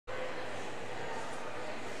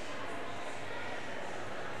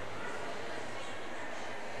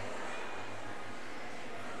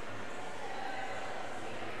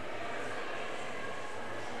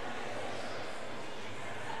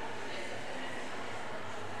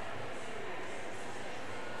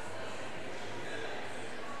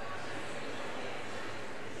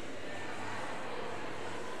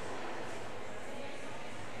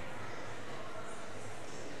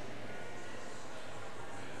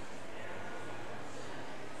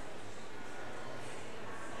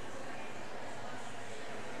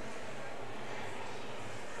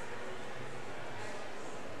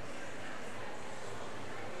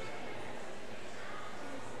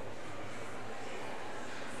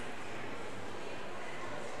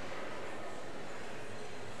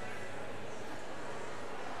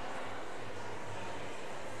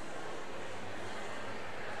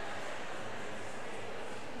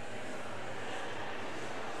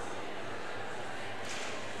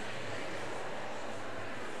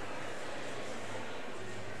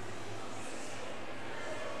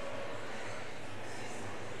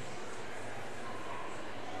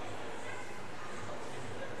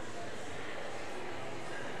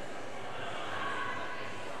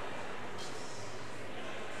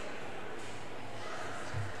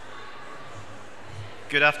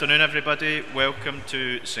Good afternoon, everybody. Welcome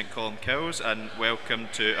to St Columkills and welcome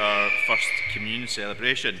to our First Communion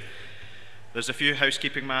celebration. There's a few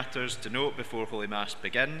housekeeping matters to note before Holy Mass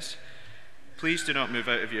begins. Please do not move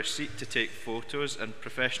out of your seat to take photos, and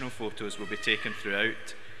professional photos will be taken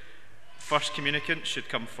throughout. First communicants should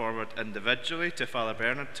come forward individually to Father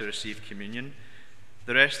Bernard to receive communion.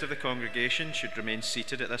 The rest of the congregation should remain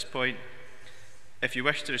seated at this point. If you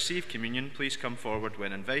wish to receive communion, please come forward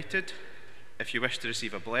when invited. If you wish to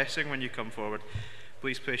receive a blessing when you come forward,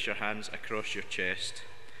 please place your hands across your chest.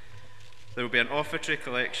 There will be an offertory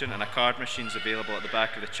collection and a card machines available at the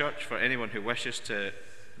back of the church for anyone who wishes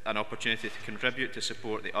an opportunity to contribute to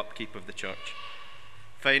support the upkeep of the church.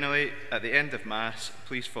 Finally, at the end of Mass,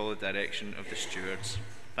 please follow the direction of the stewards.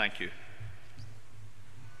 Thank you.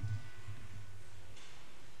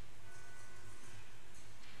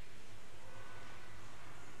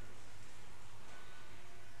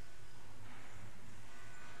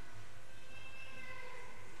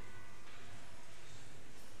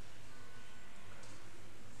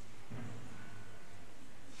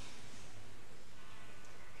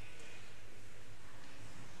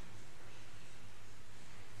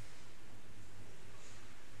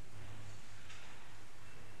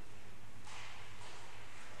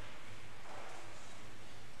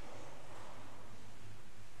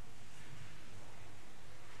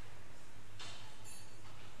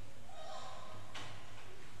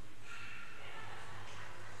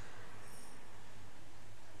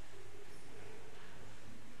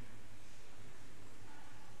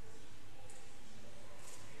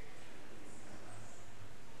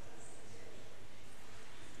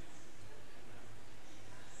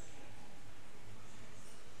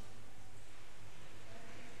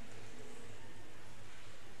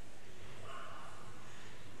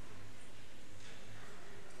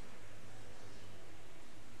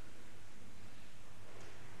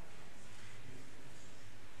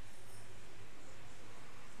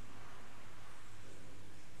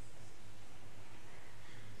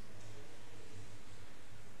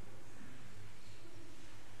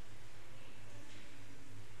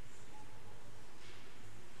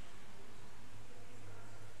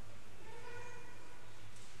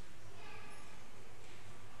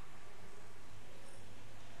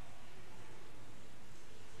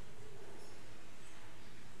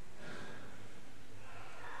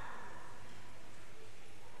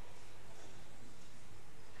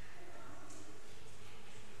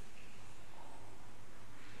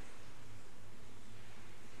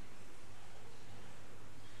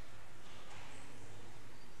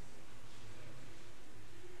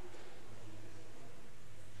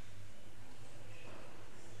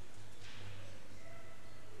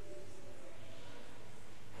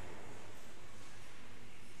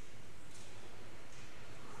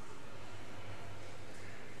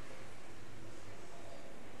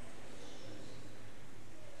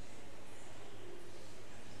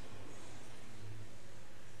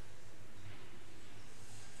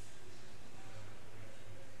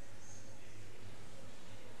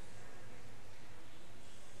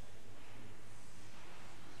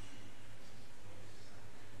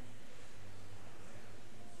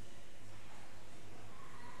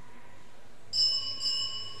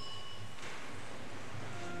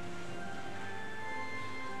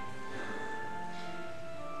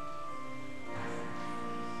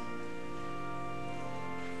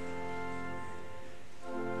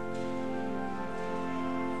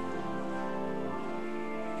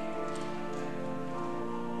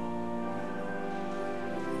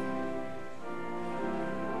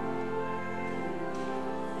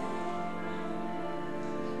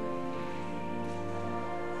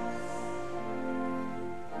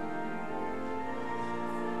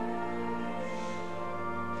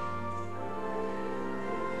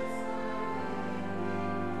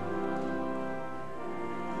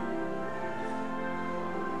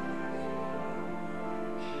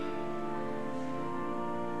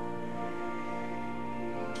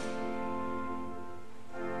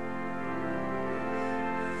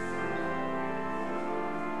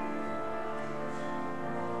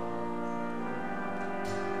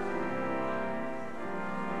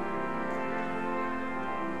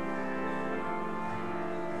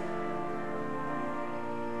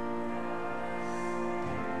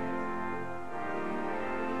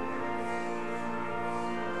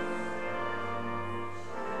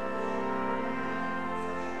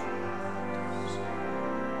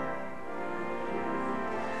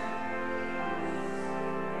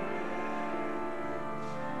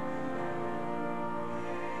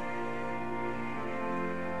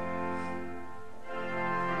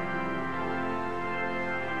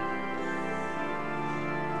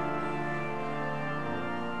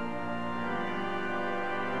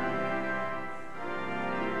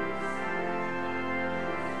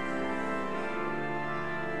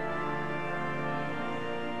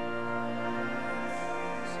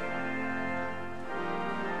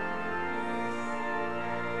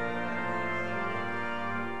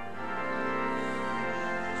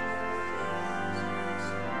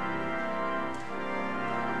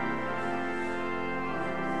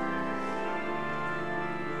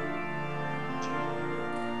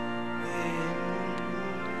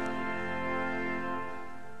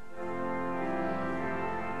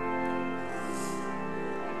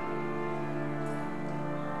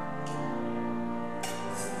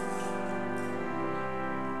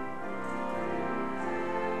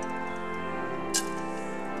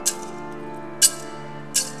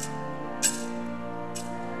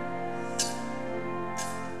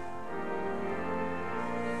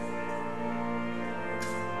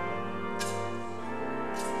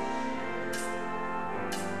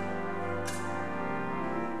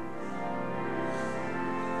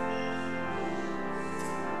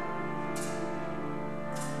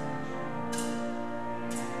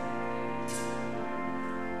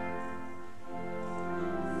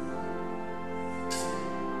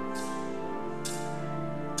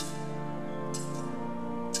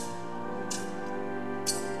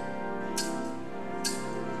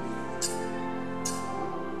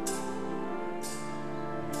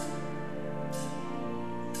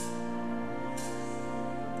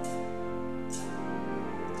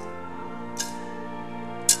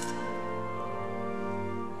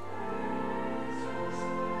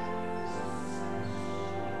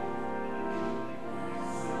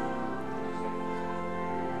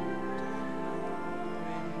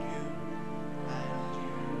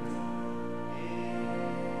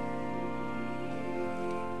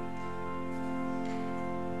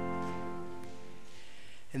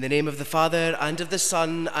 In the name of the Father, and of the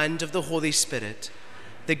Son, and of the Holy Spirit,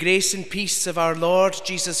 the grace and peace of our Lord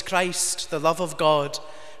Jesus Christ, the love of God,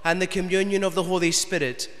 and the communion of the Holy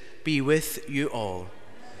Spirit be with you all.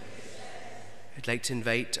 I'd like to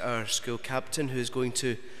invite our school captain, who is going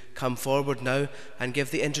to come forward now and give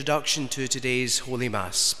the introduction to today's Holy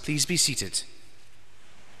Mass. Please be seated.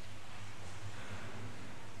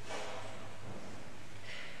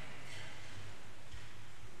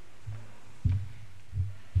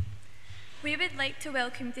 We would like to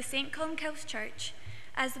welcome you to St. Columcille's Church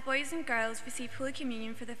as the boys and girls receive Holy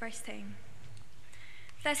Communion for the first time.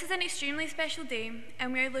 This is an extremely special day,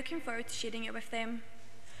 and we are looking forward to sharing it with them.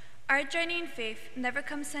 Our journey in faith never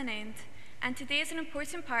comes to an end, and today is an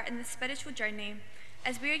important part in the spiritual journey.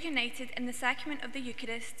 As we are united in the sacrament of the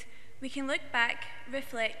Eucharist, we can look back,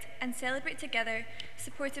 reflect, and celebrate together,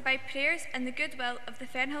 supported by prayers and the goodwill of the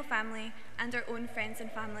Fernhill family and our own friends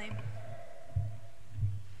and family.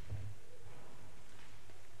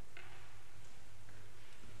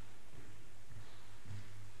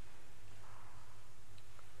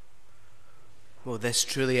 Well, this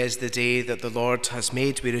truly is the day that the Lord has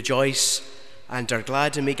made. We rejoice and are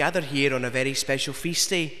glad, and we gather here on a very special feast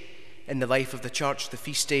day in the life of the Church, the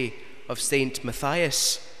feast day of St.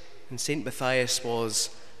 Matthias. And St. Matthias was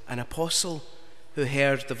an apostle who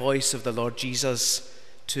heard the voice of the Lord Jesus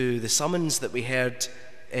to the summons that we heard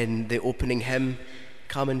in the opening hymn,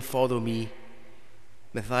 "Come and follow me."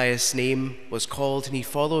 Matthias' name was called and he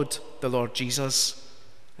followed the Lord Jesus.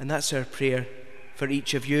 And that's our prayer for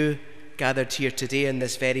each of you gathered here today on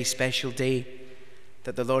this very special day,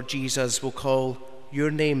 that the Lord Jesus will call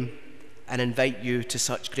your name and invite you to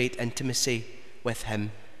such great intimacy with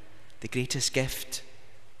him, the greatest gift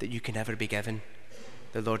that you can ever be given,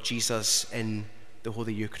 the Lord Jesus in the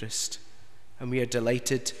Holy Eucharist. And we are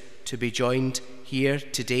delighted to be joined here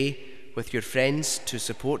today with your friends to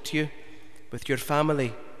support you, with your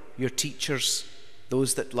family, your teachers,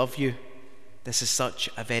 those that love you. This is such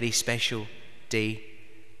a very special day,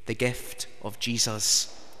 the gift of Jesus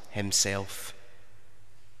himself.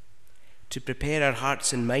 To prepare our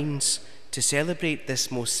hearts and minds to celebrate this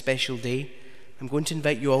most special day, I'm going to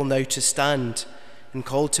invite you all now to stand and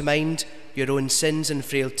call to mind your own sins and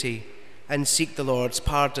frailty and seek the Lord's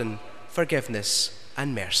pardon, forgiveness,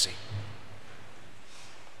 and mercy.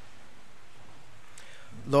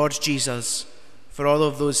 Lord Jesus, for all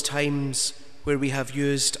of those times where we have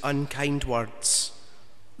used unkind words,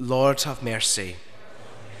 Lord, have mercy.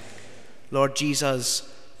 Lord Jesus,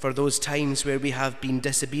 for those times where we have been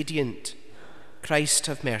disobedient, Christ,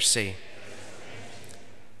 have mercy.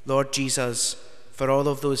 Lord Jesus, for all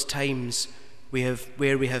of those times where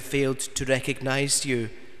we have failed to recognize you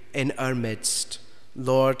in our midst,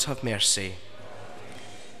 Lord, have mercy.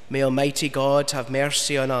 May Almighty God have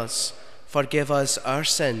mercy on us, forgive us our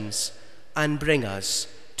sins, and bring us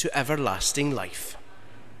to everlasting life.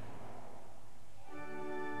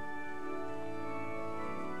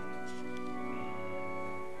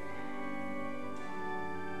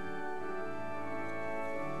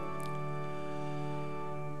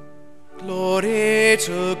 Glory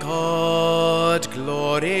to God,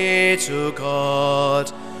 glory to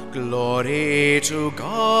God, glory to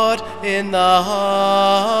God in the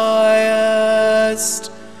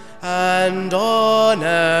highest, and on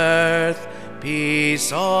earth, peace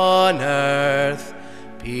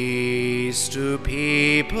to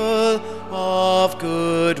people of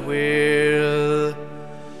good will.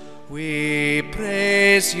 We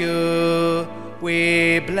praise you,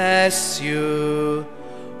 we bless you,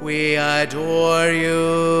 we adore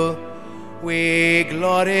you, we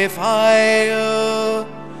glorify you,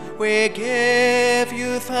 we give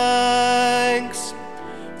you thanks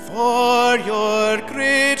for your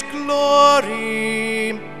great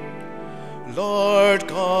glory, Lord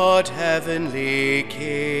God, heavenly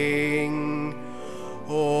King.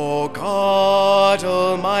 O God,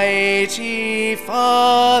 almighty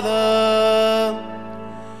Father,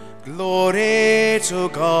 glory to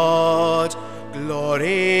God,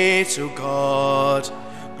 glory to God,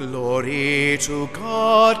 glory to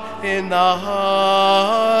God in the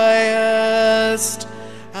highest,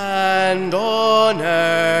 and on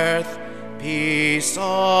earth, peace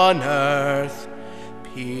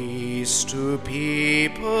to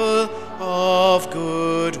people of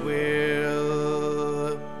good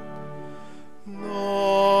will.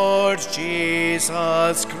 Lord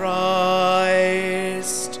Jesus Christ,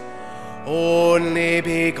 only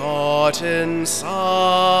begotten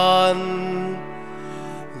Son,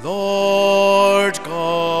 Lord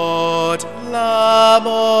God, Lamb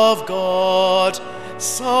of God,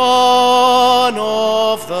 Son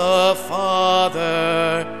of the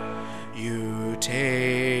Father, you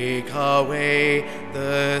take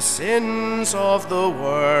of the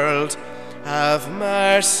world, have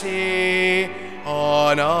mercy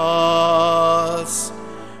on us.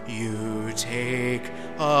 You take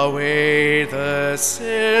away the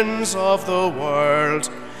sins of the world,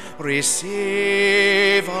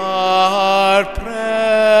 receive our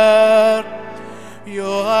prayer. You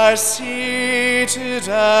are seated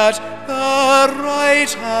at the right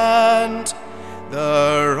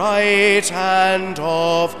hand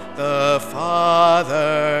of the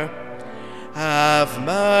Father. Have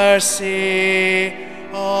mercy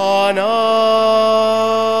on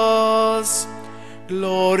us.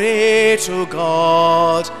 Glory to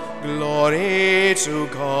God, glory to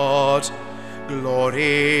God,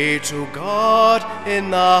 glory to God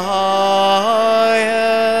in the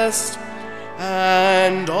highest,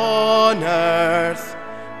 and on earth,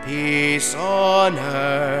 peace on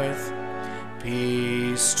earth,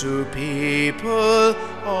 peace to people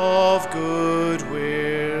of good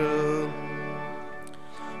will.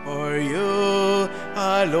 For you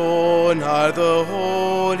alone are the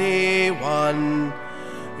Holy One,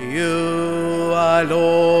 you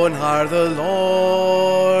alone are the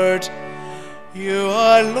Lord, you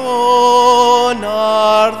alone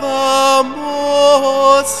are the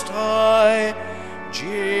Most High,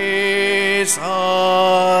 Jesus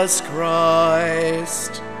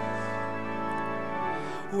Christ.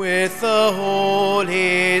 With the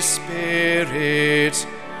Holy Spirit,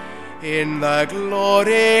 in the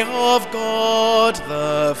glory of God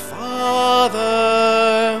the Father.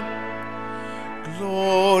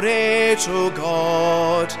 Glory to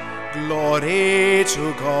God, glory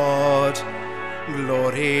to God,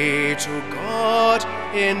 glory to God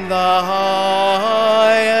in the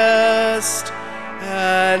highest,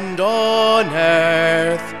 and on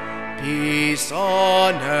earth, peace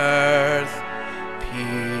on earth,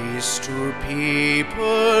 peace to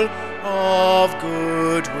people of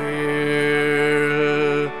good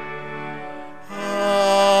will.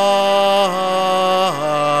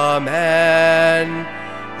 Amen.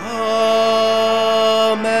 Amen.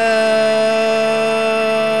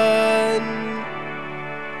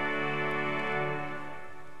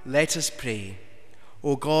 Let us pray.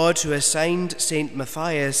 O God, who assigned St.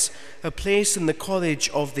 Matthias a place in the college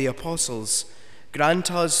of the apostles, grant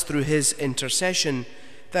us through his intercession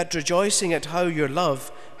that, rejoicing at how your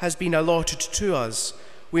love has been allotted to us,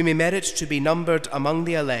 we may merit to be numbered among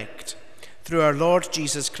the elect. Through our Lord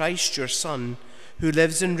Jesus Christ, your Son, who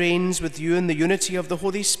lives and reigns with you in the unity of the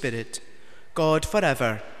Holy Spirit, God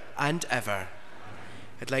forever and ever.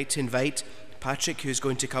 I'd like to invite Patrick, who's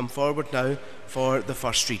going to come forward now for the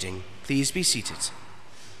first reading. Please be seated.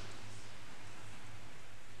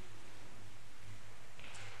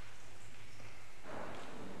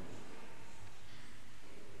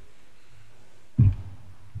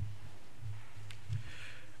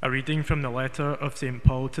 A reading from the letter of St.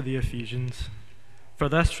 Paul to the Ephesians. For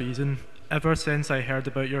this reason, ever since I heard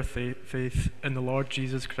about your faith in the Lord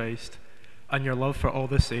Jesus Christ and your love for all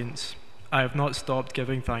the saints, I have not stopped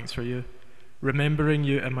giving thanks for you, remembering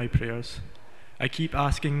you in my prayers. I keep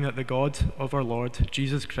asking that the God of our Lord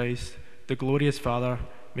Jesus Christ, the glorious Father,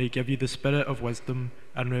 may give you the spirit of wisdom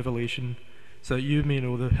and revelation, so that you may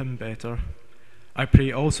know him better. I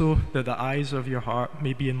pray also that the eyes of your heart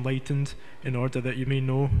may be enlightened, in order that you may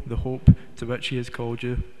know the hope to which he has called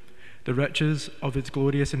you, the riches of his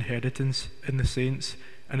glorious inheritance in the saints,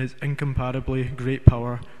 and his incomparably great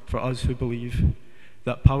power for us who believe.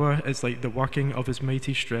 That power is like the working of his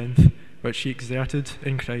mighty strength, which he exerted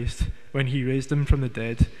in Christ when he raised him from the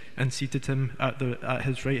dead and seated him at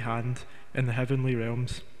his right hand in the heavenly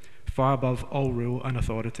realms, far above all rule and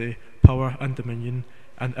authority, power and dominion,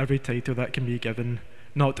 and every title that can be given,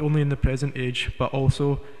 not only in the present age, but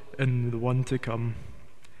also in the one to come.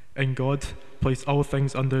 And God placed all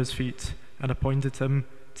things under his feet, and appointed him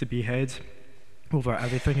to be head over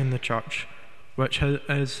everything in the church, which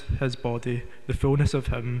is his body, the fullness of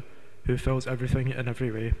him who fills everything in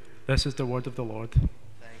every way. This is the word of the Lord.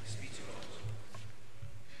 Thanks be to God.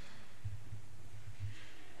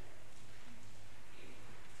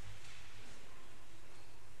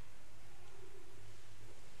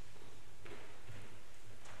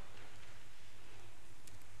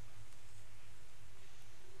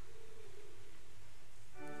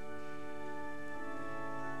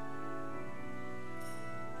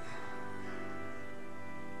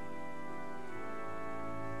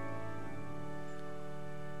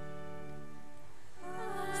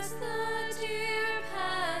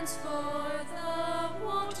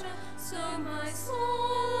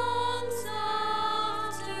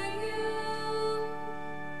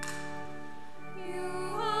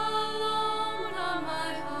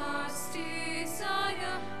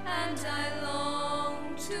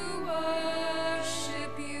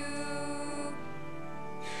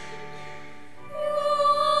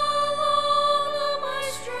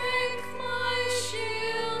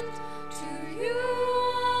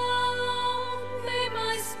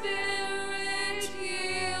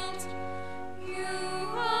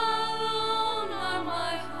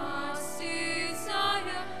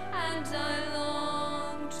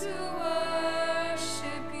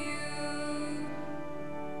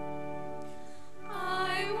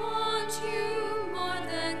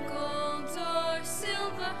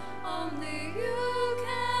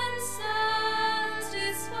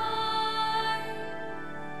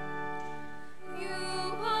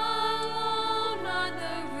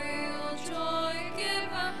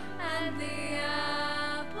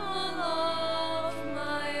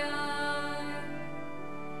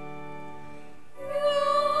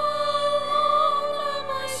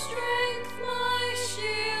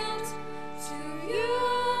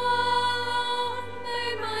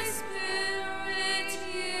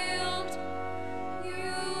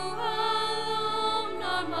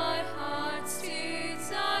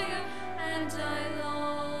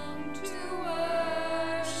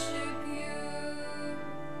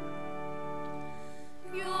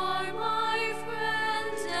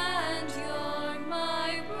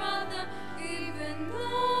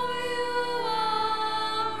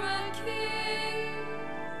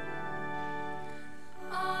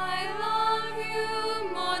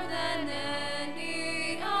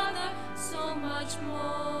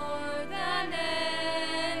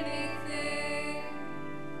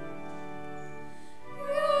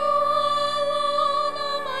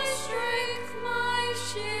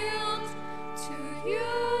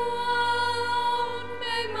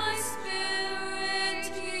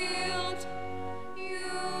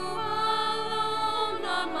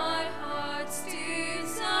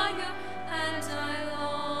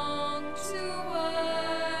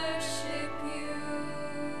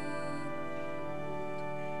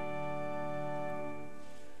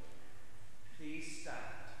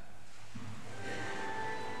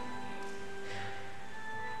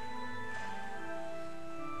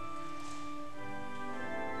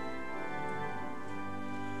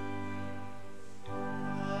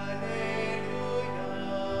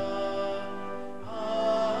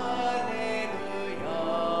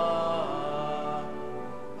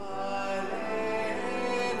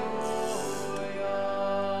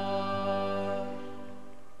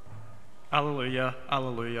 Alleluia,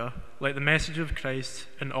 alleluia. Let the message of Christ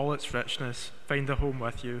in all its richness find a home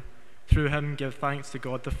with you. Through him give thanks to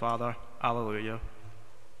God the Father. Alleluia.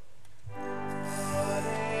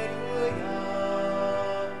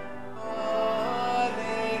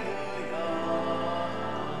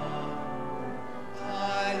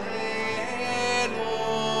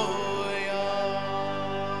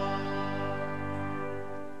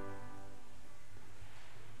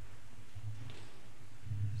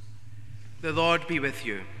 The Lord be with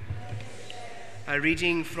you. A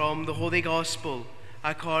reading from the Holy Gospel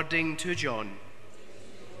according to John.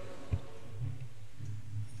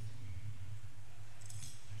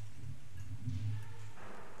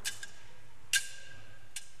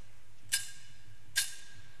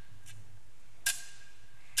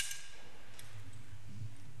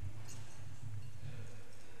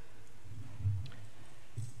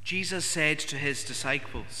 Jesus said to his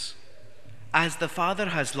disciples, "As the Father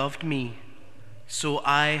has loved me, so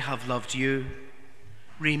I have loved you.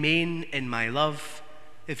 Remain in my love.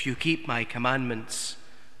 If you keep my commandments,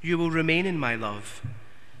 you will remain in my love,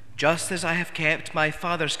 just as I have kept my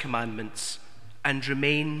Father's commandments and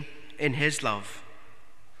remain in his love.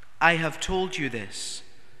 I have told you this,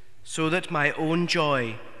 so that my own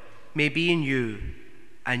joy may be in you,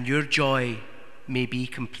 and your joy may be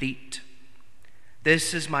complete.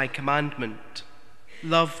 This is my commandment: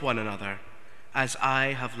 love one another as I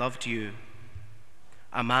have loved you.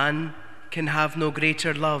 A man can have no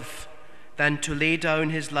greater love than to lay down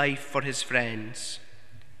his life for his friends.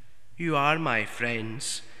 You are my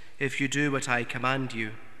friends if you do what I command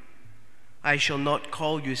you. I shall not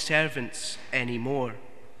call you servants any more,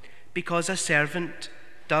 because a servant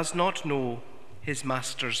does not know his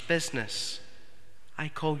master's business. I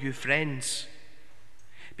call you friends,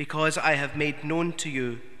 because I have made known to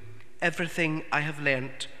you everything I have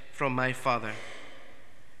learnt from my Father.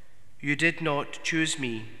 You did not choose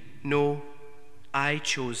me, no, I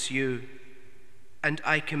chose you, and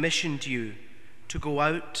I commissioned you to go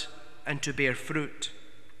out and to bear fruit,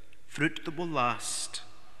 fruit that will last.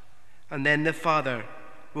 And then the Father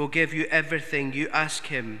will give you everything you ask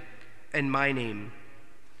him in my name.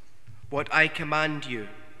 What I command you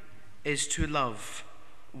is to love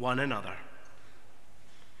one another."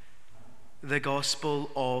 The Gospel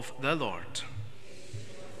of the Lord.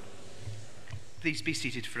 Please be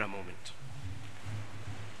seated for a moment.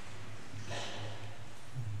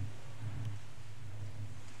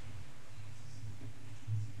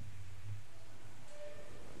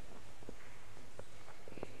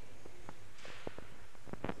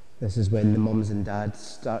 This is when the mums and dads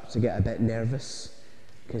start to get a bit nervous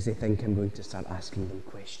because they think I'm going to start asking them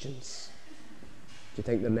questions. Do you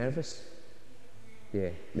think they're nervous? Yeah,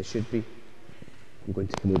 they should be. I'm going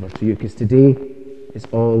to come over to you because today is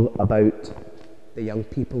all about the young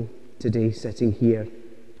people today sitting here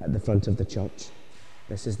at the front of the church.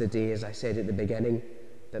 This is the day, as I said at the beginning,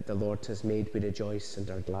 that the Lord has made. We rejoice and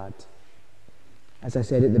are glad. As I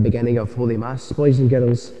said at the beginning of Holy Mass, boys and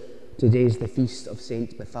girls, today is the feast of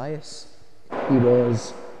Saint Matthias. He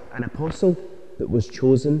was an apostle that was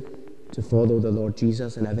chosen to follow the Lord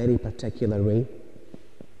Jesus in a very particular way.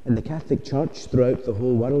 In the Catholic Church throughout the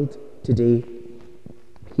whole world today,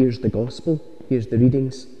 here's the Gospel, here's the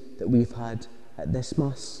readings that we've had at this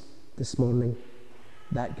Mass this morning.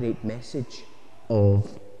 That great message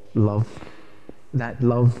of love, that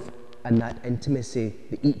love and that intimacy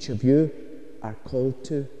that each of you are called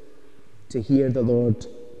to hear the Lord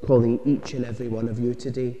calling each and every one of you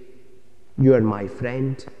today. You are my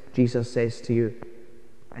friend, Jesus says to you,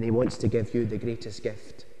 and he wants to give you the greatest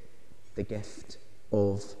gift, the gift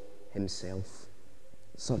of himself.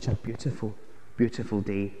 Such a beautiful, beautiful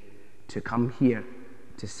day to come here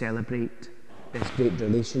to celebrate this great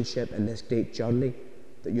relationship and this great journey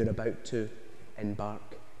that you're about to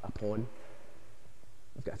embark upon.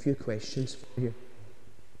 I've got a few questions for you.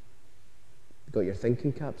 You've got your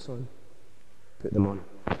thinking caps on? Put them on.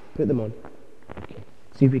 Put them on. Okay.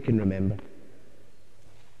 See if we can remember.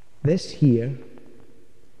 This here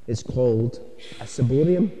is called a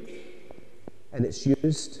ciborium, and it's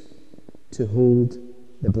used to hold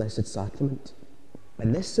the Blessed Sacrament.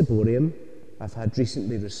 And this ciborium I've had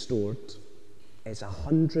recently restored is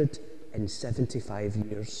 175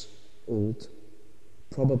 years old,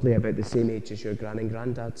 probably about the same age as your gran and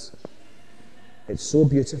granddad's. It's so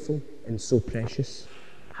beautiful and so precious.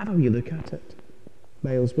 Have a wee look at it.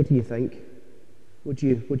 Miles, what do you think? What do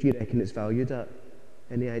you reckon it's valued at?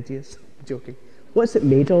 Any ideas? Joking. What's it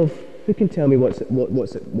made of? Who can tell me what's it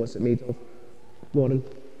made of? Warren?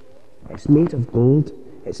 It's made of gold.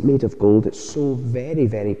 It's made of gold. It's so very,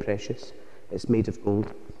 very precious. It's made of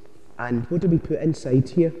gold. And what do we put inside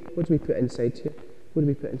here? What do we put inside here? What do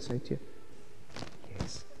we put inside here?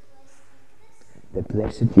 Yes. The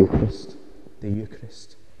Blessed Eucharist. The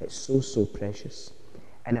Eucharist. It's so, so precious.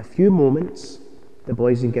 In a few moments, the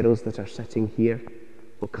boys and girls that are sitting here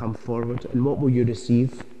will come forward. And what will you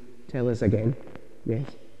receive? Tell us again. Yes.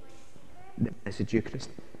 The Blessed Eucharist.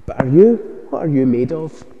 But what are you made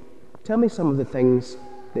of? Tell me some of the things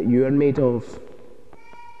that you are made of.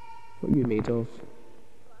 What are you made of?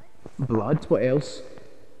 Blood. What else?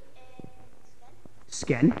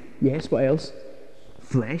 Skin. Yes, what else?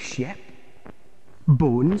 Flesh, yep.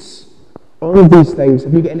 Bones. All of these things.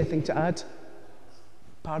 Have you got anything to add?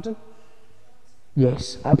 Pardon?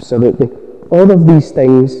 Yes, absolutely. All of these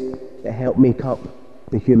things that help make up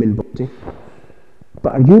the human body.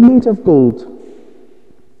 But are you made of gold?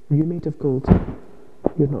 Are you made of gold?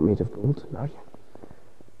 You're not made of gold, are you?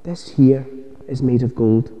 This here is made of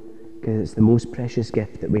gold because it's the most precious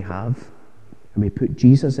gift that we have. And we put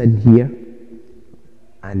Jesus in here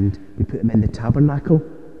and we put him in the tabernacle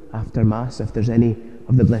after Mass if there's any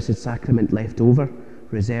of the Blessed Sacrament left over,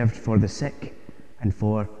 reserved for the sick and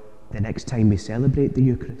for the next time we celebrate the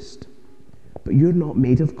Eucharist. But you're not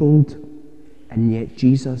made of gold, and yet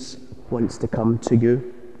Jesus wants to come to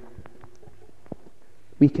you.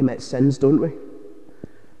 We commit sins, don't we?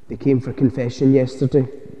 They came for confession yesterday.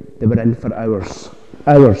 They were in for hours.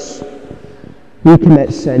 Hours. We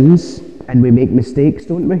commit sins and we make mistakes,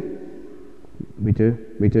 don't we? We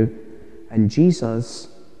do. And Jesus,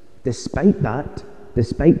 despite that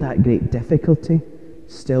great difficulty,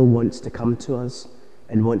 still wants to come to us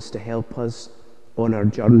and wants to help us on our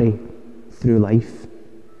journey through life.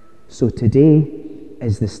 So today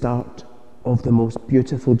is the start of the most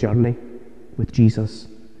beautiful journey with Jesus.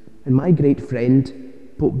 And my great friend,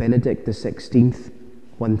 Pope Benedict XVI,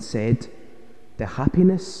 once said, "The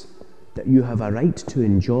happiness that you have a right to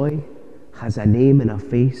enjoy has a name and a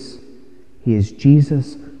face. He is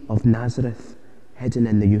Jesus of Nazareth, hidden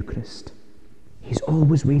in the Eucharist." He's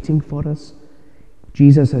always waiting for us.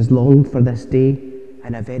 Jesus has longed for this day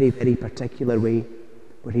in a very, very particular way,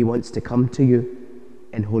 where he wants to come to you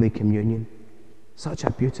in Holy Communion. Such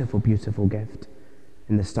a beautiful, beautiful gift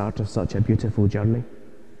in the start of such a beautiful journey.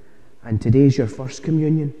 And today is your first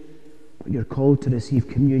communion, but you're called to receive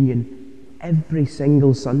communion every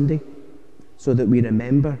single Sunday so that we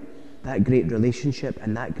remember that great relationship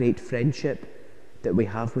and that great friendship that we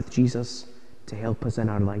have with Jesus to help us in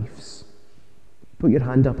our lives. Put your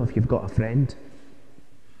hand up if you've got a friend.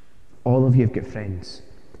 All of you have got friends.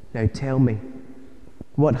 Now tell me,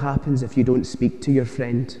 what happens if you don't speak to your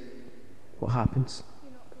friend? What happens?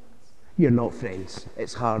 You're not friends.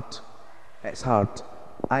 It's hard. It's hard.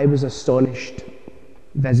 I was astonished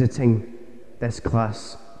visiting this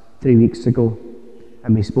class 3 weeks ago,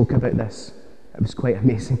 and we spoke about this. It was quite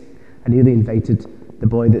amazing. I nearly invited the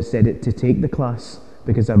boy that said it to take the class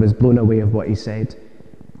because I was blown away of what he said.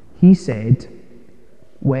 He said,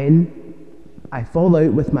 "When I fall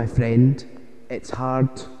out with my friend, it's hard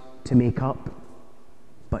to make up,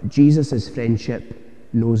 but Jesus' friendship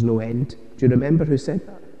knows no end." Do you remember who said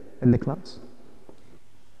that in the class?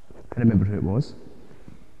 I remember who it was.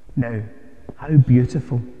 Now, how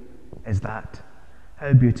beautiful is that?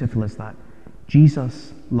 How beautiful is that?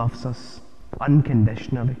 Jesus loves us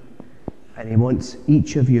unconditionally, and he wants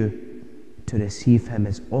each of you to receive him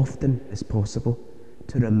as often as possible,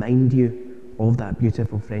 to remind you of that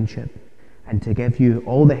beautiful friendship, and to give you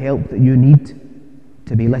all the help that you need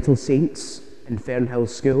to be little saints in Fernhill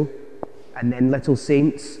School, and then little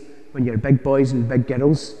saints when you're big boys and big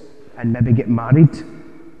girls and maybe get married.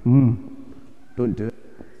 Don't do it.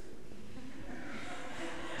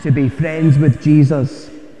 To be friends with Jesus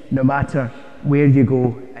no matter where you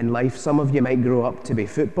go in life. Some of you might grow up to be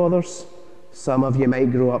footballers, some of you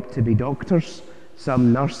might grow up to be doctors,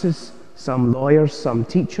 some nurses, some lawyers, some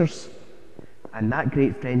teachers, and that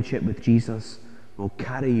great friendship with Jesus will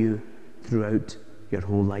carry you throughout your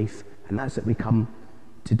whole life. And that's what we come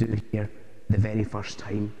to do here the very first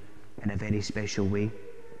time in a very special way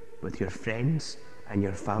with your friends and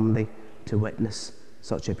your family to witness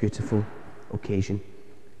such a beautiful occasion.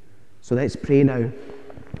 So let's pray now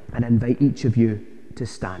and invite each of you to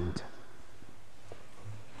stand.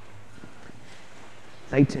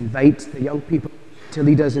 I'd like to invite the young people to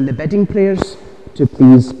lead us in the bidding prayers to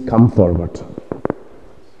please come forward.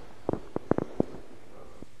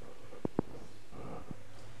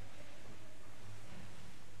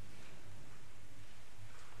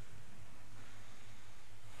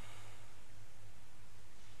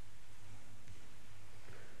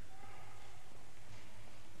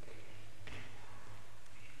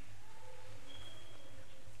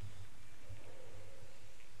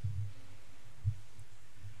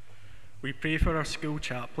 We pray for our school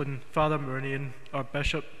chaplain, Father Murnian, our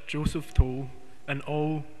Bishop, Joseph Toll, and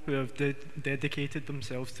all who have dedicated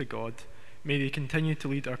themselves to God. May they continue to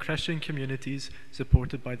lead our Christian communities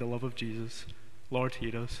supported by the love of Jesus. Lord,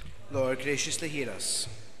 hear us. Lord, graciously hear us.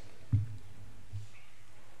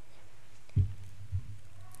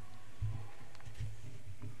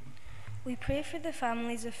 We pray for the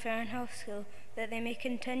families of Fernhill School that they may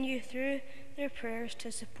continue through their prayers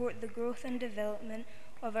to support the growth and development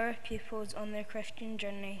of our pupils on their Christian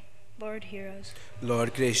journey. Lord, hear us.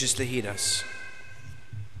 Lord, graciously hear us.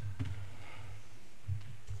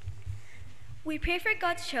 We pray for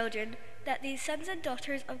God's children that these sons and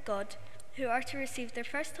daughters of God who are to receive their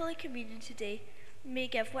first Holy Communion today may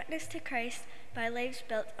give witness to Christ by lives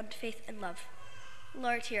built on faith and love.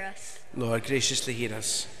 Lord, hear us. Lord, graciously hear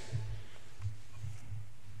us.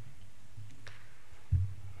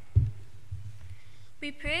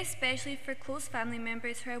 We pray especially for close family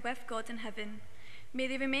members who are with God in heaven. May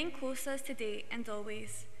they remain close to us today and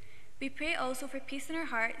always. We pray also for peace in our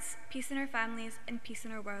hearts, peace in our families, and peace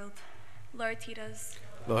in our world. Lord, hear us.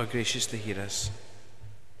 Lord, graciously hear us.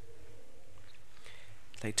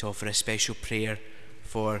 I'd like to offer a special prayer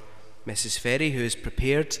for Mrs. Ferry, who has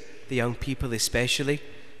prepared the young people especially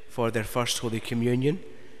for their first Holy Communion,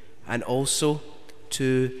 and also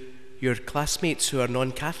to your classmates who are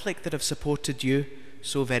non-Catholic that have supported you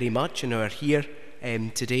so very much and who are here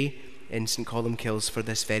today in St Columkills for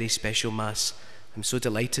this very special Mass. I'm so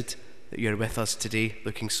delighted that you're with us today,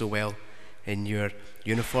 looking so well in your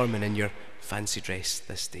uniform and in your fancy dress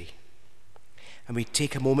this day. And we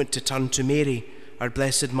take a moment to turn to Mary, our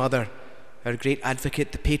Blessed Mother, our great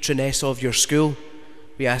advocate, the patroness of your school.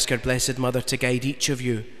 We ask our Blessed Mother to guide each of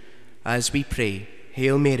you as we pray.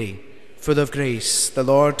 Hail Mary, full of grace, the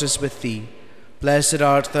Lord is with thee. Blessed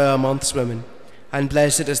art thou amongst women, and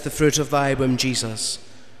blessed is the fruit of thy womb, Jesus.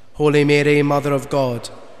 Holy Mary, Mother of God,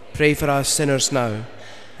 pray for us sinners now,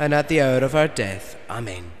 and at the hour of our death.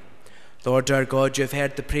 Amen. Lord our God, you have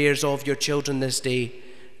heard the prayers of your children this day.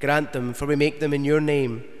 Grant them, for we make them in your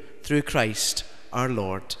name, through Christ our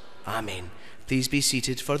Lord. Amen. Please be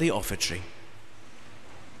seated for the offertory.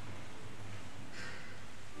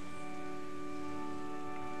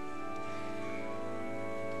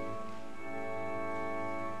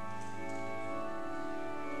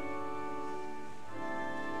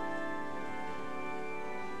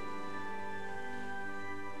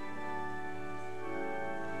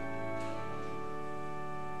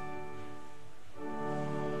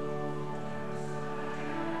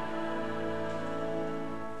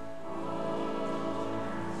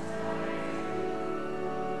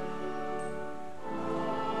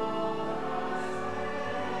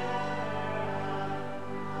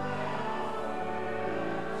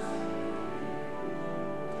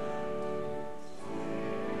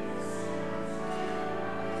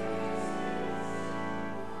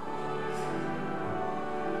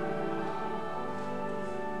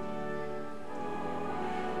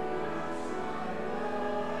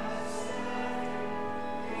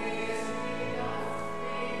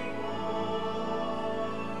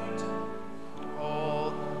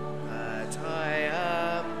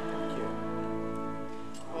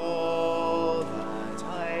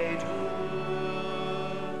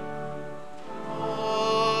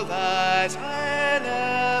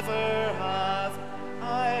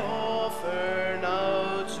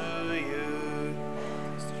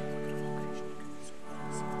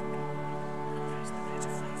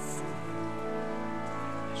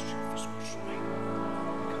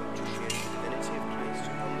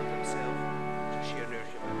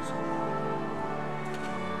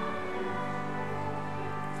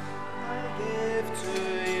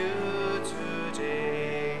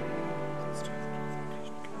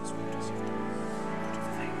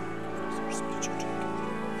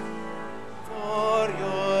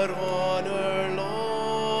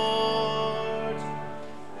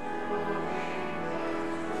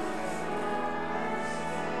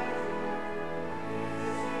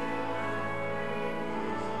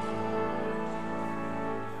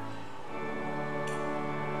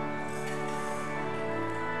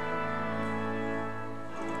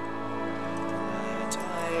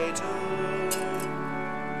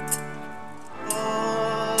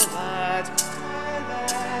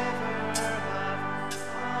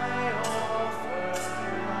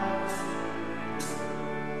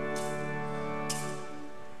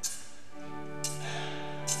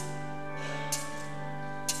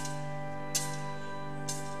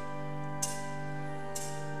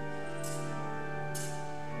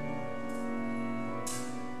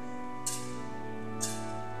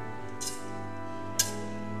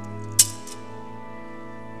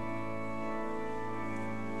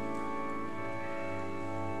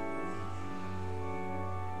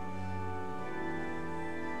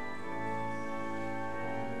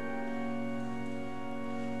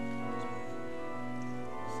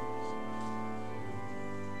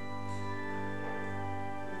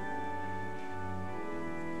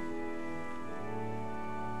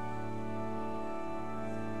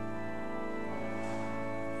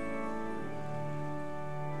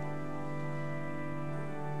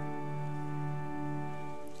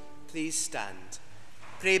 Please stand.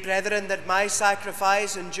 Pray, brethren, that my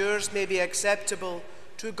sacrifice and yours may be acceptable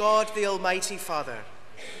to God the Almighty Father.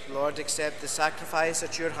 Lord, accept the sacrifice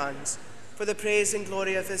at your hands for the praise and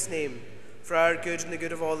glory of his name, for our good and the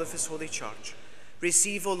good of all of his holy church.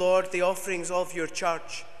 Receive, O Lord, the offerings of your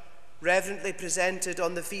church, reverently presented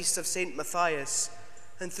on the feast of St. Matthias,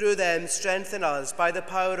 and through them strengthen us by the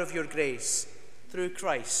power of your grace, through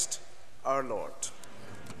Christ our Lord.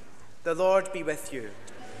 The Lord be with you.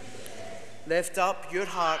 Lift up your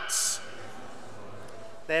hearts.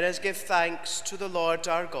 Let us give thanks to the Lord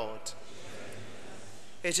our God.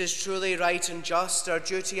 It is truly right and just, our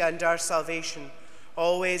duty and our salvation,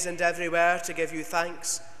 always and everywhere to give you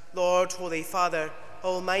thanks, Lord, Holy Father,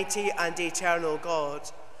 Almighty and eternal God.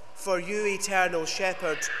 For you, eternal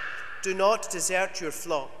Shepherd, do not desert your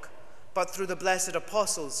flock, but through the blessed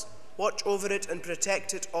apostles watch over it and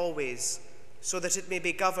protect it always, so that it may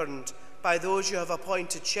be governed by those you have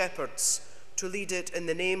appointed shepherds to lead it in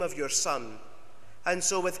the name of your Son. And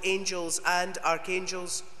so with angels and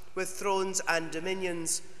archangels, with thrones and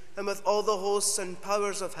dominions, and with all the hosts and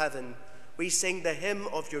powers of heaven, we sing the hymn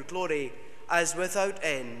of your glory, as without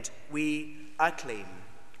end we acclaim.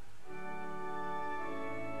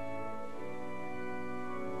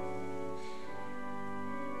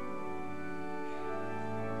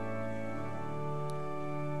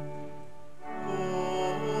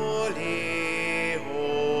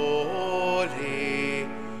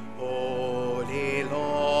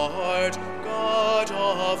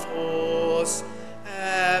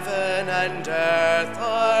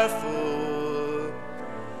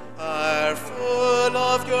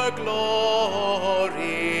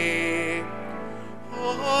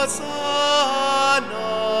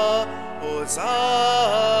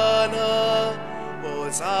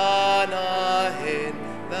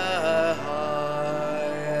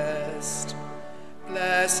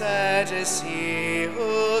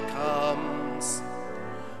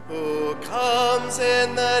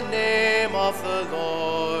 In the name of the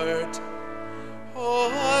Lord.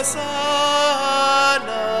 Hosanna,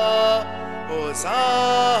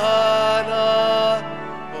 Hosanna,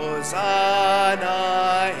 Hosanna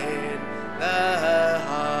in the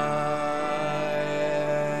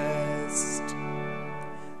highest.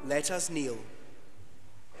 Let us kneel.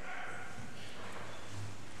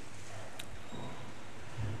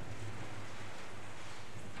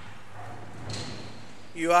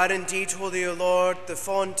 You are indeed holy, O Lord, the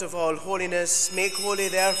font of all holiness. Make holy,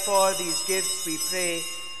 therefore, these gifts, we pray,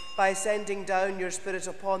 by sending down your Spirit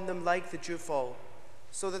upon them like the dewfall,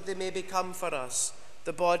 so that they may become for us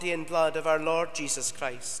the body and blood of our Lord Jesus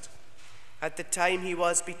Christ. At the time he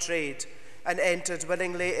was betrayed and entered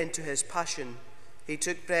willingly into his passion, he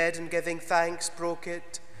took bread and giving thanks, broke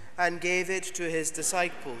it, and gave it to his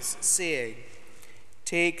disciples, saying,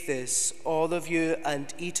 "Take this, all of you,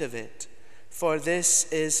 and eat of it. For this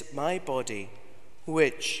is my body,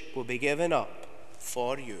 which will be given up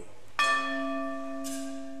for you."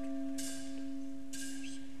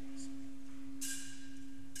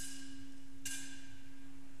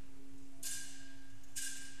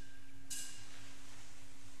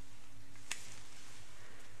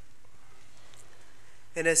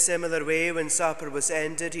 In a similar way, when supper was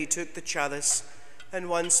ended, he took the chalice, and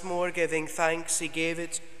once more giving thanks, he gave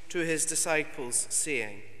it to his disciples,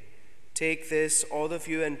 saying, "Take this, all of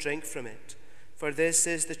you, and drink from it, for this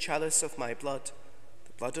is the chalice of my blood,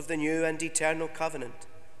 the blood of the new and eternal covenant,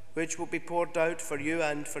 which will be poured out for you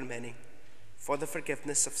and for many, for the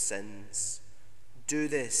forgiveness of sins. Do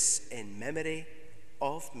this in memory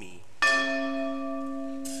of me."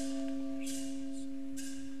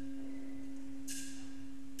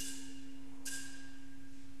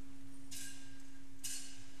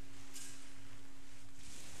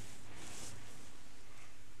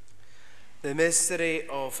 The mystery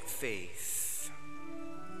of faith.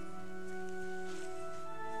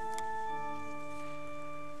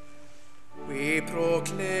 We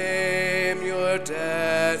proclaim your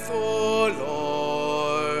death, O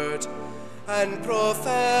Lord, and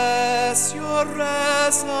profess your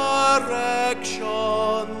resurrection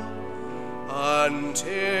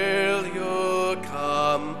until you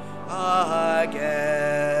come again.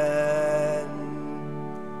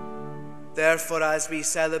 Therefore, as we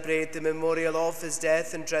celebrate the memorial of his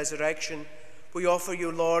death and resurrection, we offer you,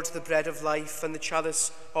 Lord, the bread of life and the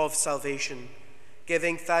chalice of salvation,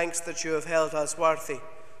 giving thanks that you have held us worthy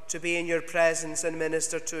to be in your presence and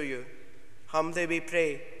minister to you. Humbly we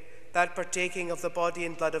pray that, partaking of the body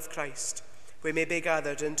and blood of Christ, we may be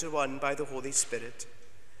gathered into one by the Holy Spirit.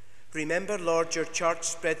 Remember, Lord, your church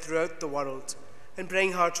spread throughout the world, and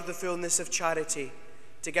bring her to the fullness of charity,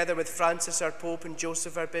 together with Francis our Pope and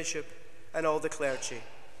Joseph our Bishop and all the clergy.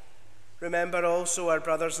 Remember also our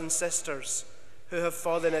brothers and sisters who have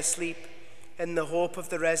fallen asleep in the hope of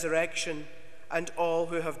the resurrection, and all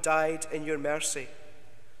who have died in your mercy.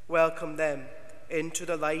 Welcome them into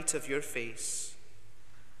the light of your face.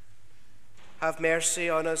 Have mercy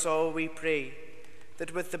on us all, we pray,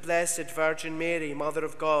 that with the Blessed Virgin Mary, Mother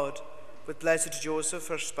of God, with blessed Joseph,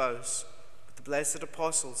 her spouse, with the blessed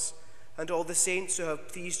apostles, and all the saints who have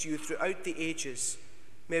pleased you throughout the ages,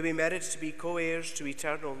 may we merit to be co-heirs to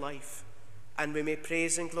eternal life, and we may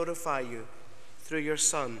praise and glorify you through your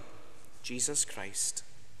Son, Jesus Christ.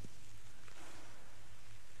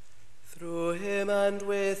 Through him and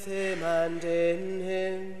with him and in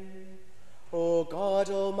him, O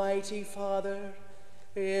God, Almighty Father,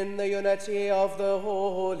 in the unity of the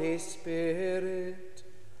Holy Spirit,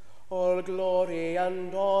 all glory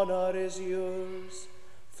and honor is yours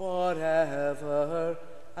forever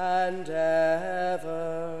and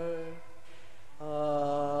ever.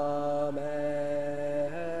 Amen.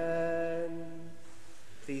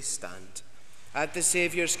 Please stand. At the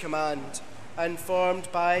Saviour's command, and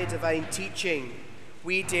formed by divine teaching,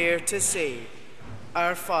 we dare to say,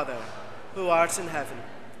 Our Father, who art in heaven,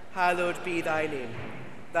 hallowed be thy name.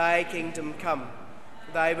 Thy kingdom come,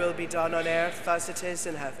 thy will be done on earth as it is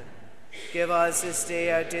in heaven. Give us this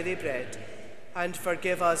day our daily bread, and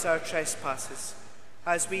forgive us our trespasses,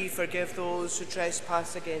 as we forgive those who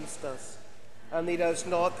trespass against us. And lead us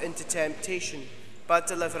not into temptation, but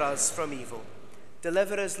deliver us from evil.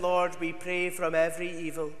 Deliver us, Lord, we pray, from every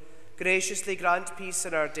evil. Graciously grant peace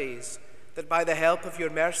in our days, that by the help of your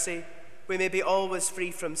mercy we may be always free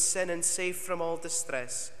from sin and safe from all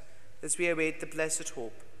distress, as we await the blessed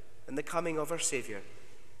hope and the coming of our Saviour,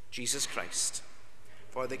 Jesus Christ.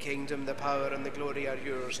 For the kingdom, the power, and the glory are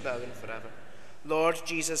yours now and forever. Lord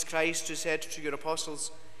Jesus Christ, who said to your apostles,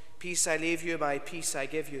 Peace I leave you, my peace I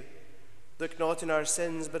give you, look not on our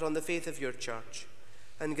sins, but on the faith of your church,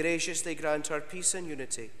 and graciously grant her peace and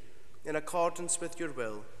unity, in accordance with your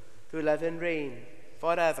will, who live and reign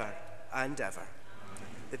forever and ever.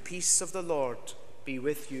 The peace of the Lord be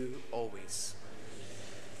with you always.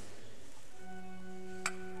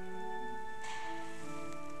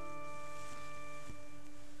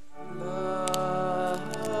 Lamb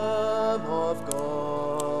of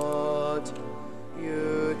God,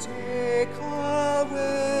 you take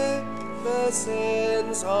away the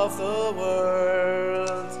sins of the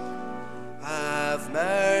world. Have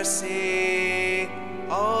mercy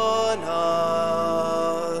on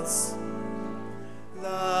us.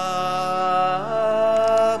 Lamb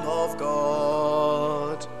of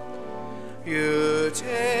God, you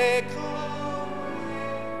take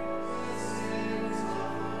away the sins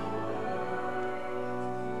of the world.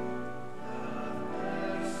 Have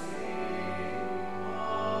mercy on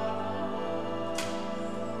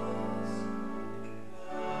us.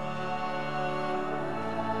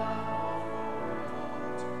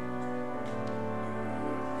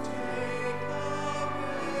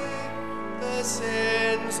 The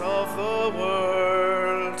sins of the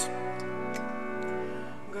world.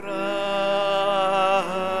 Grant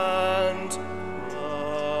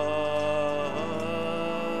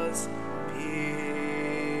us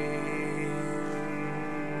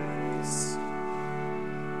peace.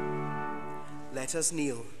 Let us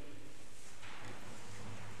kneel.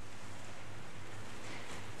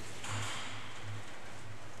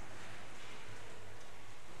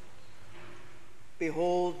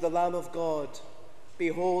 Behold the Lamb of God.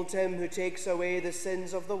 Behold him who takes away the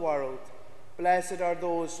sins of the world. Blessed are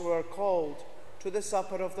those who are called to the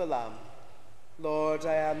supper of the Lamb. Lord,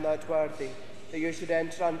 I am not worthy that you should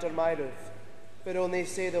enter under my roof, but only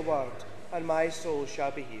say the word, and my soul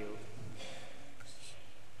shall be healed.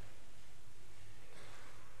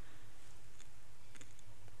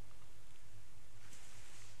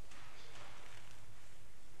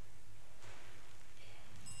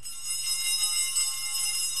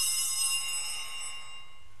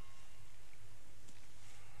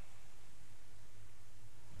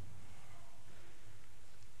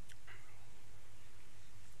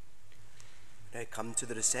 Now come to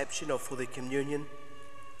the reception of Holy Communion.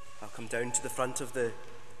 I'll come down to the front of the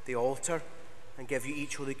altar and give you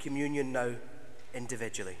each Holy Communion now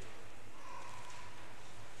individually.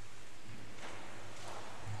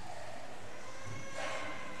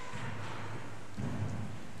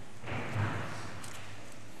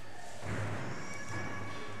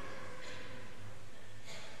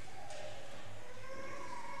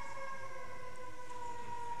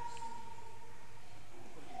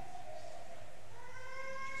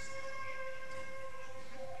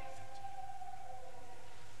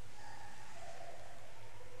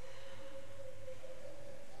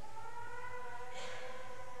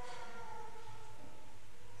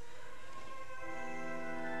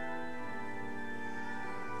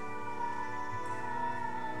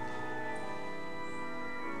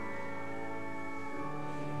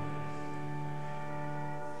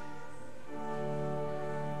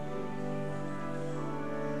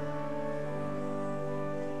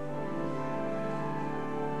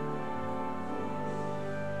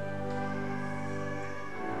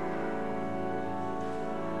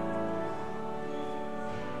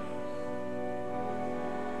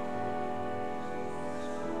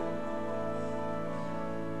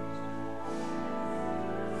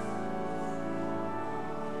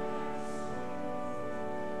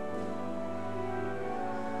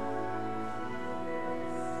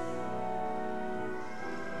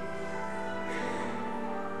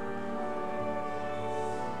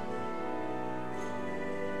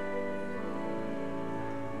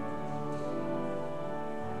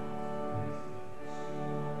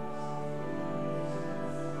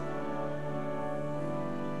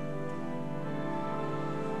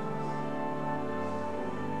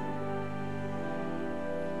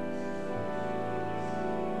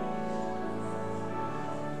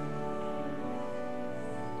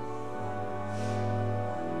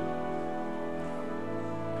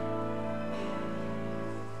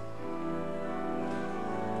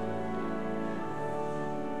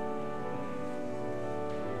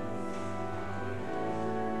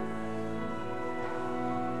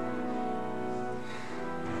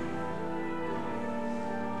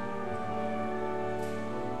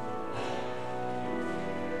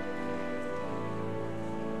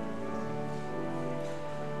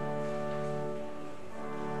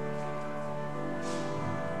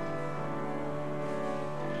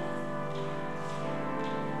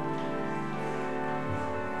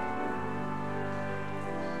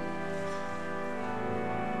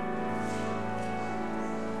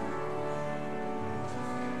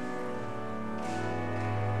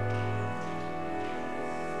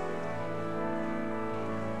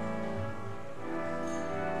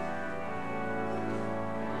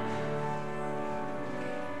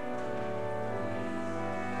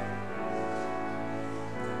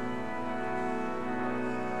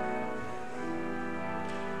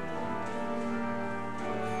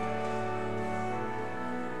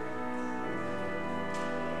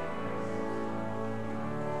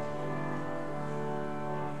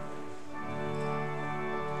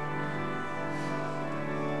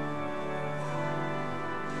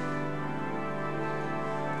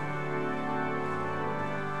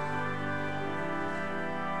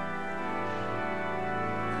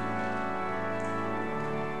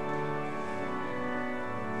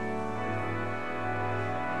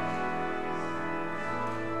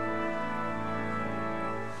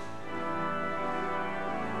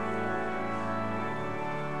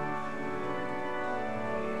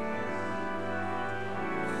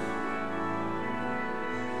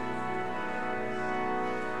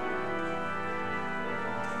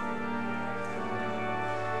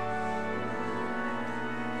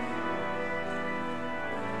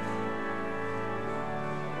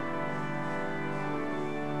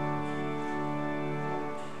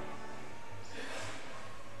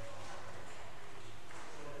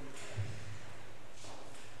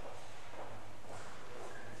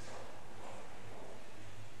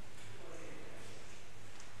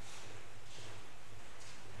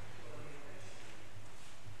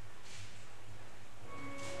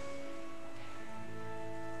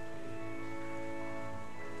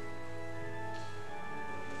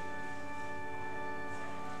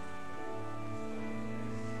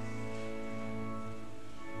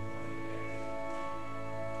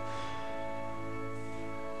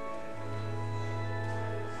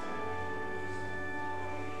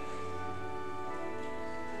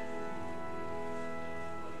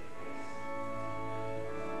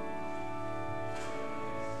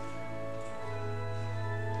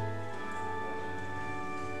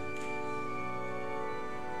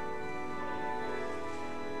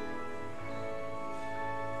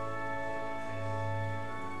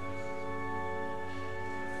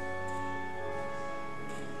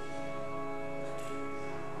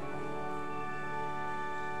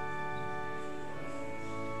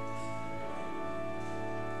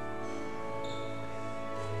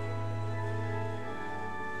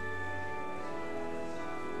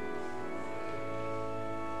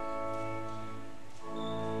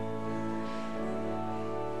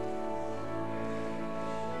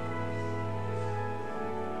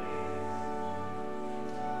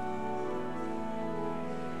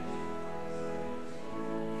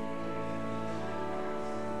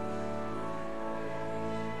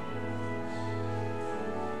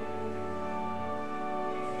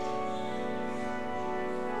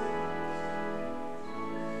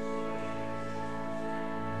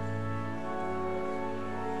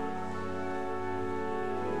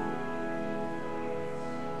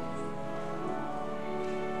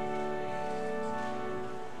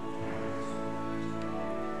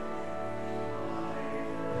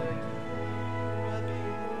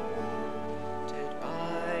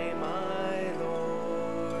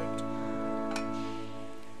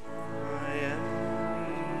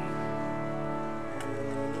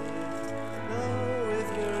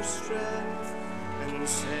 strength and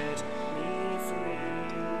set me free.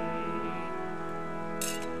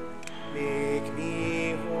 Make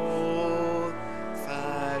me whole,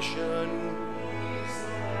 fashion me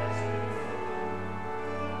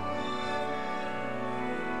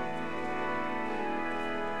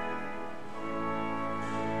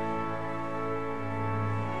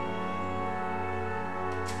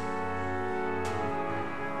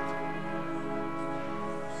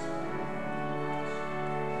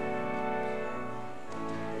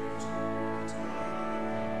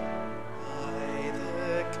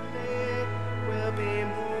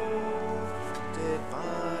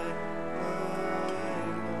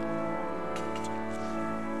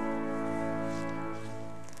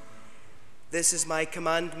This is my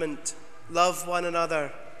commandment, love one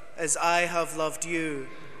another as I have loved you,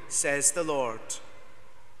 says the Lord.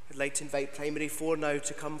 I'd like to invite Primary 4 now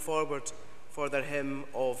to come forward for their hymn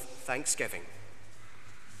of thanksgiving.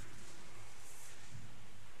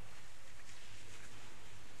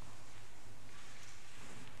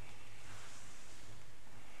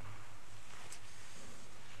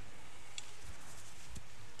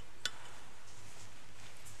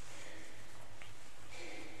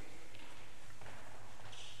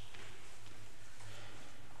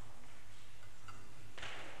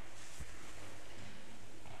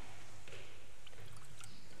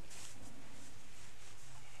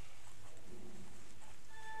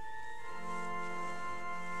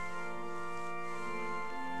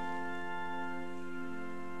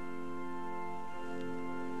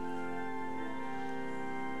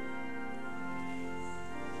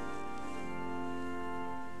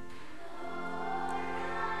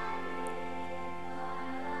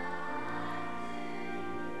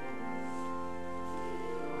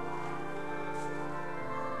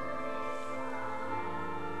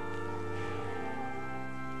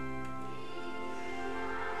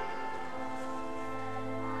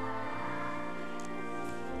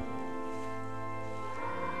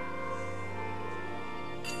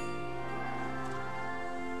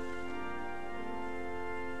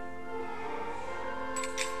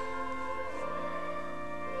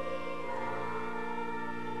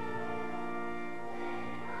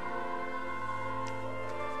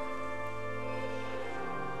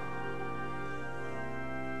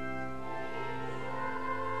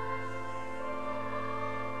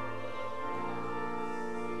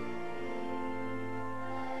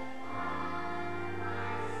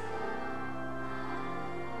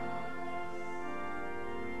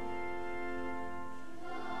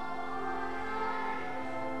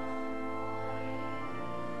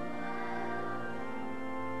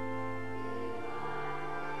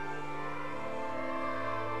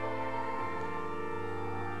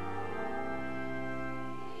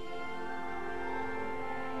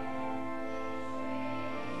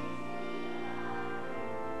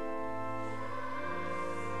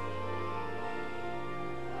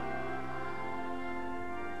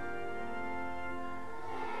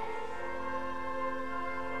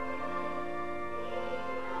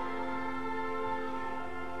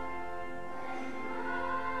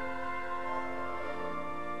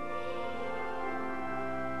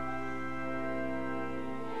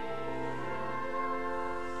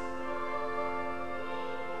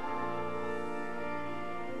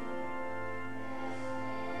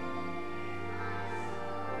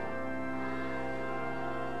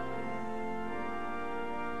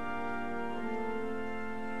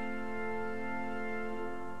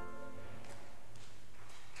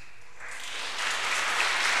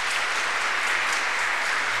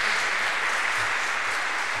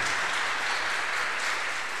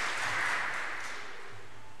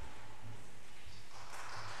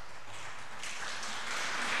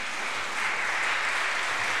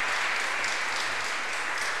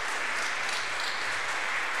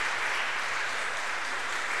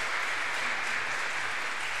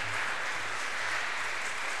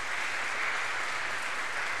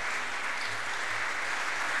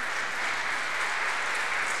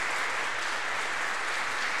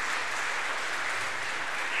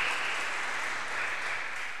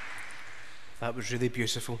 That was really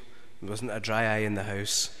beautiful. There wasn't a dry eye in the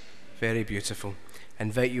house. Very beautiful. I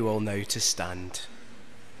invite you all now to stand.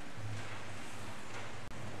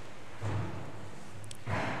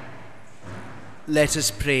 Let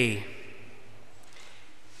us pray.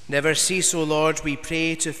 Never cease, O Lord, we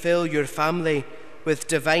pray, to fill your family with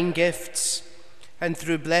divine gifts, and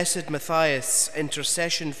through blessed Matthias'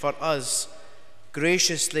 intercession for us,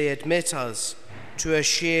 graciously admit us to a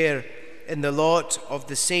share in the lot of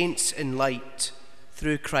the saints in light,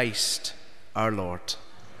 through Christ our Lord.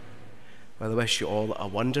 Well, I wish you all a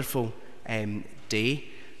wonderful day.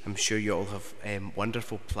 I'm sure you all have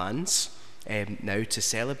wonderful plans now to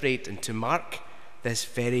celebrate and to mark this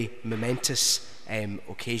very momentous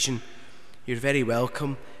occasion. You're very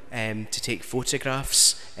welcome to take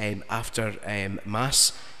photographs after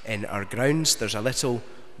Mass in our grounds. There's a little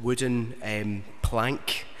wooden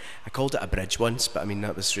plank. I called it a bridge once, but I mean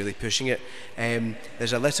that was really pushing it.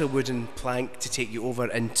 There's a little wooden plank to take you over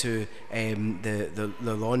into the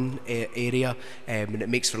lawn area, and it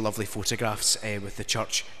makes for lovely photographs with the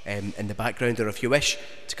church in the background. Or if you wish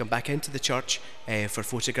to come back into the church for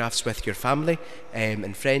photographs with your family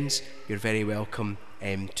and friends, you're very welcome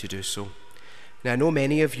to do so. Now, I know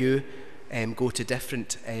many of you go to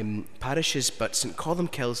different parishes, but St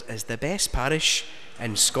Columbkille's is the best parish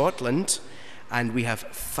in Scotland, and we have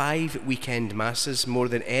 5 weekend masses, more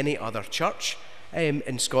than any other church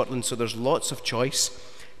in Scotland, so there's lots of choice.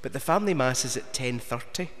 But the family mass is at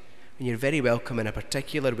 10:30, and you're very welcome in a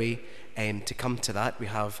particular way to come to that. We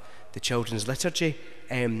have the children's liturgy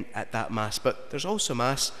at that mass, but there's also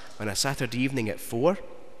mass on a Saturday evening at 4,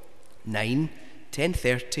 9,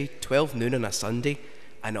 10:30, 12 noon on a Sunday,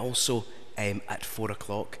 and also at 4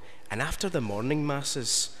 o'clock. And after the morning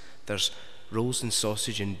masses, there's rolls and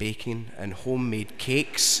sausage and bacon and homemade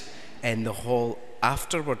cakes in the hall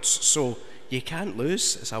afterwards. So you can't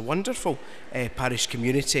lose. It's a wonderful parish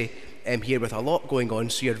community here with a lot going on.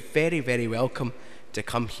 So you're very, very welcome to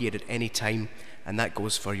come here at any time. And that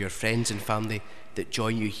goes for your friends and family that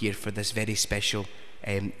join you here for this very special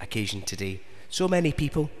occasion today. So many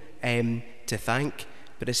people to thank,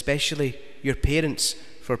 but especially your parents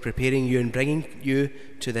for preparing you and bringing you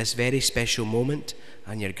to this very special moment,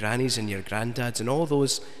 and your grannies and your granddads and all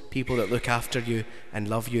those people that look after you and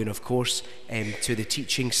love you, and of course to the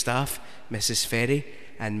teaching staff, Mrs. Ferry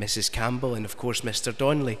and Mrs. Campbell, and of course Mr.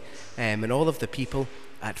 Donnelly, and all of the people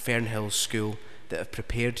at Fernhill School that have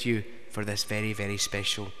prepared you for this very, very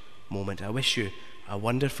special moment. I wish you a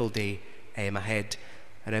wonderful day ahead.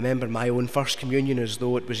 I remember my own first communion as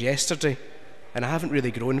though it was yesterday, and I haven't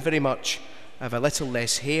really grown very much. I have a little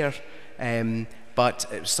less hair, but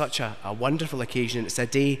it was such a wonderful occasion. It's a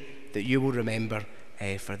day that you will remember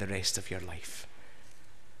for the rest of your life.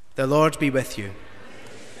 The Lord be with you.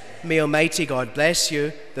 May Almighty God bless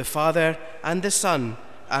you, the Father and the Son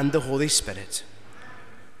and the Holy Spirit.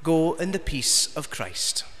 Go in the peace of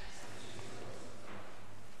Christ.